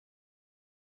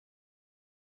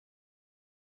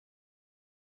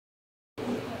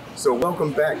So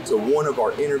welcome back to one of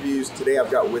our interviews. Today I've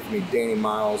got with me Danny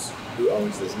Miles, who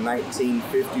owns this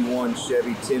 1951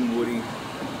 Chevy Tin Woody.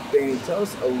 Danny, tell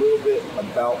us a little bit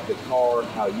about the car,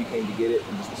 how you came to get it,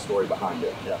 and just the story behind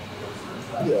it. Yeah,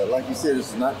 like you said,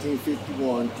 it's a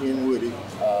 1951 Tin Woody.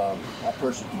 I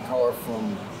purchased the car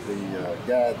from the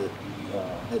guy that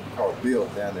had the car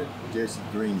built down at Jesse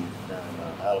Green down in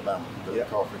Alabama. Built the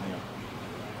car for him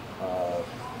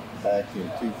back in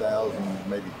 2000,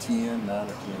 maybe 10, 9 or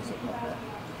 10, something like that.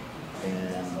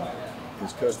 And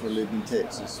his customer lived in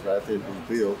Texas. Right after it was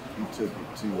built, he took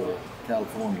it to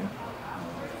California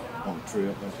on a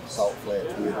trip, went to the Salt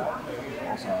Flats with it.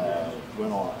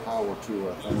 Went on a power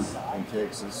tour, I think, in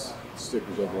Texas.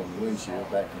 Stickers over on the windshield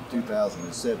back in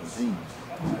 2017.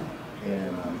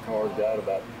 And the car got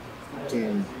about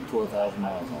 10, 12,000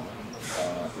 miles on it.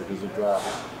 It was a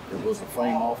driver. It was a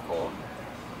frame-off car.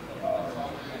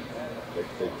 They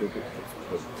took it,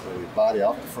 the body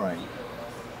off the frame,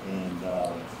 and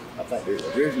I think they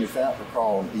originally found the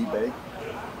car on eBay,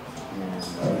 and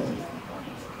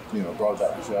brought it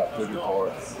back to the shop, took it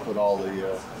apart, put all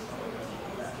the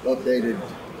updated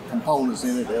components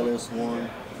in it, LS1,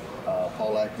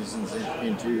 Paul Atkinson's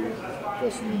interior,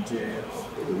 custom interior.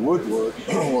 The woodwork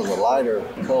was a lighter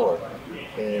color.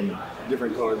 And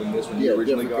different color than this one you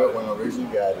originally got? When I originally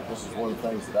got it. This is one of the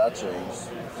things that I changed,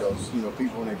 because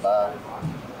people when they buy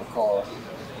a car,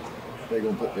 they're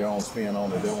gonna put their own spin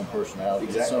on it, their own personality.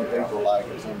 Exactly. Some people like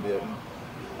it, some didn't.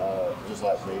 Just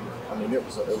like me. I mean, it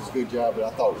was a good job, but I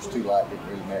thought it was too light. It didn't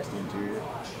really match the interior.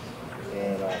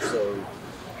 And so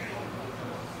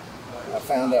I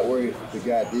found out where the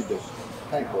guy did the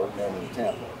paintwork down in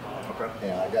Tampa. Okay.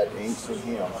 And I got the inks from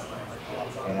him,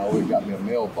 and I always got me a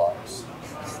mailbox.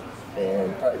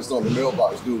 And practiced on the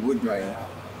mailbox doing wood grain.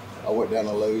 I went down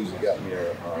to Lowe's and got me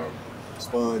a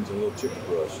sponge and a little chipping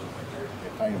brush and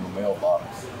painted my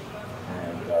mailbox.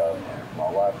 And my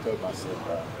wife told me, I said,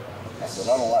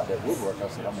 I don't like that woodwork. I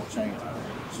said, I'm gonna change it.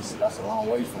 She said, that's a long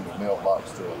way from the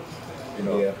mailbox to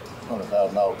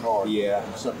 $100,000 car. Yeah.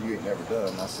 Something you ain't never done.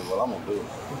 And I said, well, I'm gonna do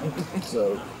it.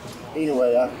 So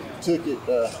anyway, I took it,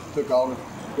 took all the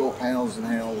door panels and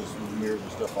handles and mirrors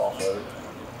and stuff off of it.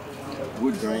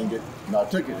 Wood grained it. No, I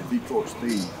took it to Detroit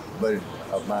Speed, a buddy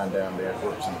of mine down there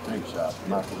works in the tank shop,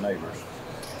 Michael Neighbors.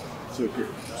 Took it,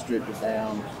 stripped it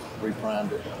down,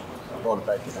 reprimed it, brought it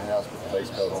back to the house, put the base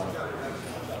coat on it,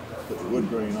 put the wood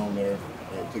grain on there,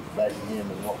 and took it back to him.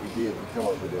 And what we did, we come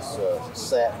up with this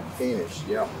satin finish.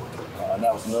 Yeah. And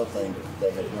that was another thing that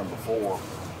they had done before,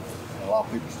 and a lot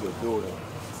of people still do it.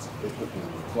 They put the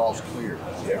gloss clear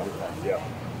on everything. Yeah.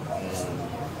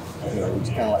 And it was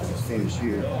kind of like this finish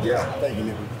here. Yeah. Thinking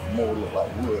it would more look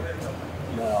like wood.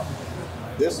 Now,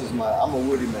 this is I'm a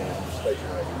woody man, I'm a station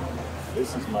wagon man.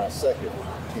 This is my second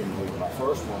Tin Woody. My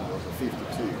first one was a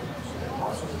 52.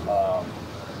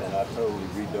 And I totally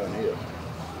redone it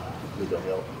with the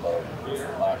help of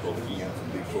Michael again from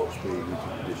Detroit Speed, who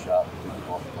took this shop, took it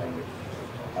off the painter.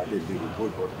 I did do the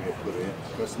woodwork we had put in,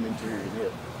 custom interior in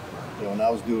it. When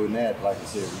I was doing that, like I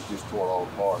said, we just tore it all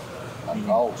apart. I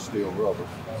called steel rubber,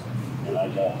 and I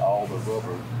got all the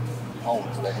rubber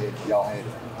components that y'all had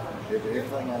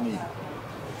everything I needed,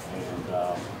 and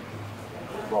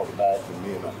brought it back, and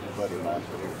me and my buddy of mine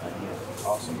put everything in.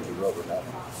 Awesome with the rubber now.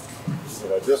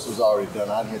 But this was already done.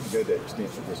 I didn't have to go that extent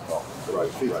for this car.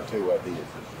 Right, 52 I did.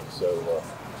 So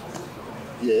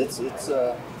yeah,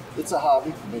 it's a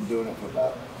hobby. I've been doing it for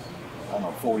about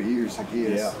 40 years, I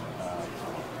guess. Yeah.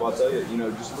 Well, I'll tell you,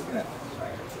 just looking at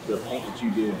the paint that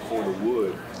you did for the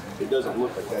wood, it doesn't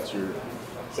look like that's your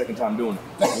second time doing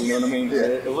it. You know what I mean? Yeah.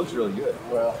 It looks really good.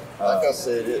 Well, like I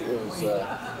said, it was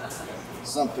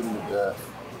something that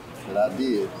I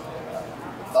did,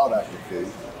 thought I could do.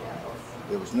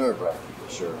 It was nerve-wracking, for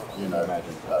sure.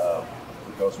 Imagine.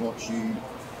 Because once you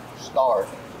start,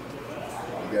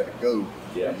 you got to go.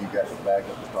 Yeah. You got to back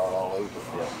up and start all over.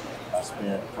 Yeah. I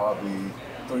spent probably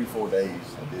 3 or 4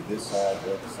 days. I did this side,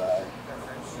 the other side,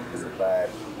 the back,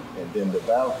 and then the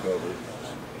valve covers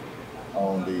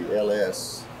on the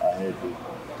LS, I had to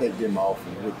take them off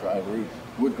and wood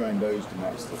grind those to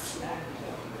match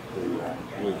the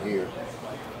wood here.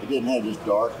 It didn't have this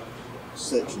dark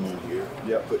section in here.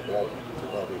 Yeah. Put that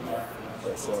in there.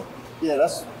 But yeah,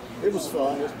 it was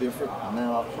fun. It was different.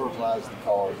 Now I personalized the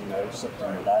car.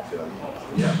 Something that I done.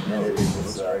 Yeah. And it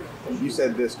was great. You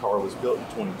said this car was built in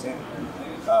 2010.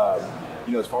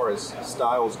 As far as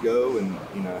styles go and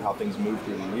how things move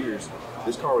through the years,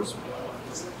 this car was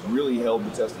really held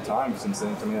the test of time since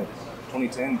then.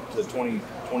 2010 to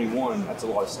 2021, that's a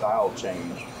lot of style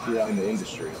change in the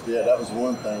industry. Yeah, that was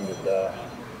one thing that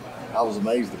I was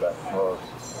amazed about the car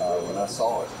when I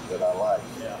saw it that I liked.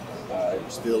 It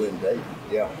was still in date.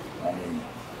 Yeah. I mean,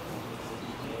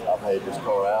 I've had this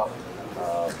car out,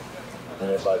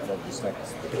 and everybody just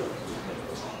thinks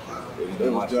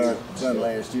it was done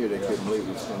last year. They couldn't believe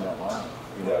it was in that line.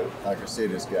 You know, like I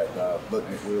said, it's got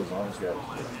button wheels on. It's got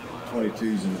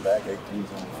 22s in the back, 18s on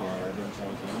the front. I didn't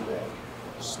change any of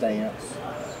that. Stamps.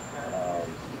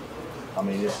 I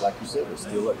mean, it's like you said, it's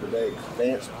still up to date.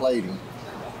 Advanced plating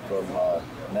from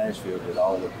Nashville did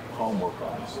all the chrome work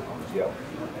on it. Yeah.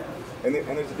 And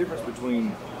there's a difference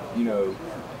between, you know,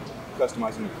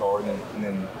 customizing the car and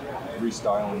then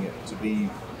restyling it to be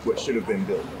what should have been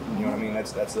built. You know what I mean?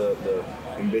 That's the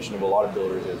ambition of a lot of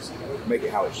builders is make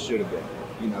it how it should have been.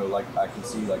 You know, like I can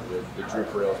see like the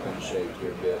drip rail's been shaved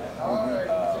here a bit,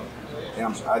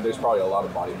 and there's probably a lot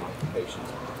of body modifications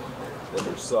that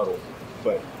are subtle,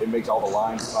 but it makes all the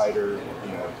lines tighter.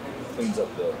 You know, cleans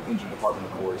up the engine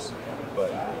department, of course,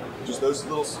 but just those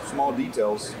little small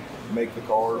details make the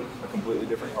car a completely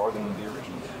different car than the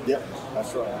original. Yep,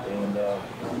 that's right. And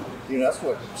you know, that's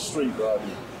what Street Rod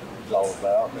is all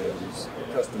about. Is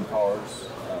custom cars,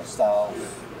 styles,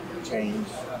 change.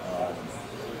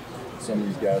 Some of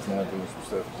these guys now doing some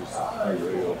stuff just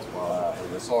unreal.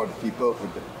 It's hard to keep up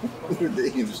with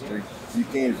the industry. You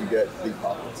can if you got deep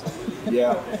pockets.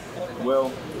 Yeah.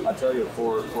 Well, I tell you,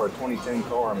 for a 2010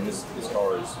 car, I mean, this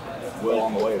car is well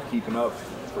on the way of keeping up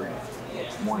for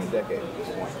more than a decade at this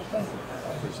point. Thank you.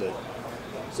 I appreciate it.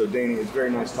 So, Danny, it's very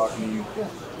nice talking to you. Yeah.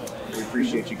 We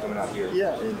appreciate you coming out here.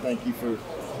 Yeah, and thank you for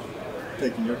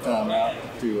taking your time out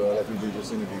to let me do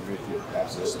this interview with you.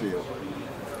 Absolutely. Still.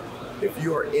 If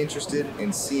you are interested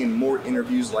in seeing more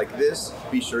interviews like this,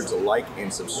 be sure to like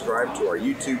and subscribe to our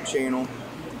YouTube channel,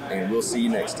 and we'll see you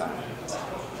next time.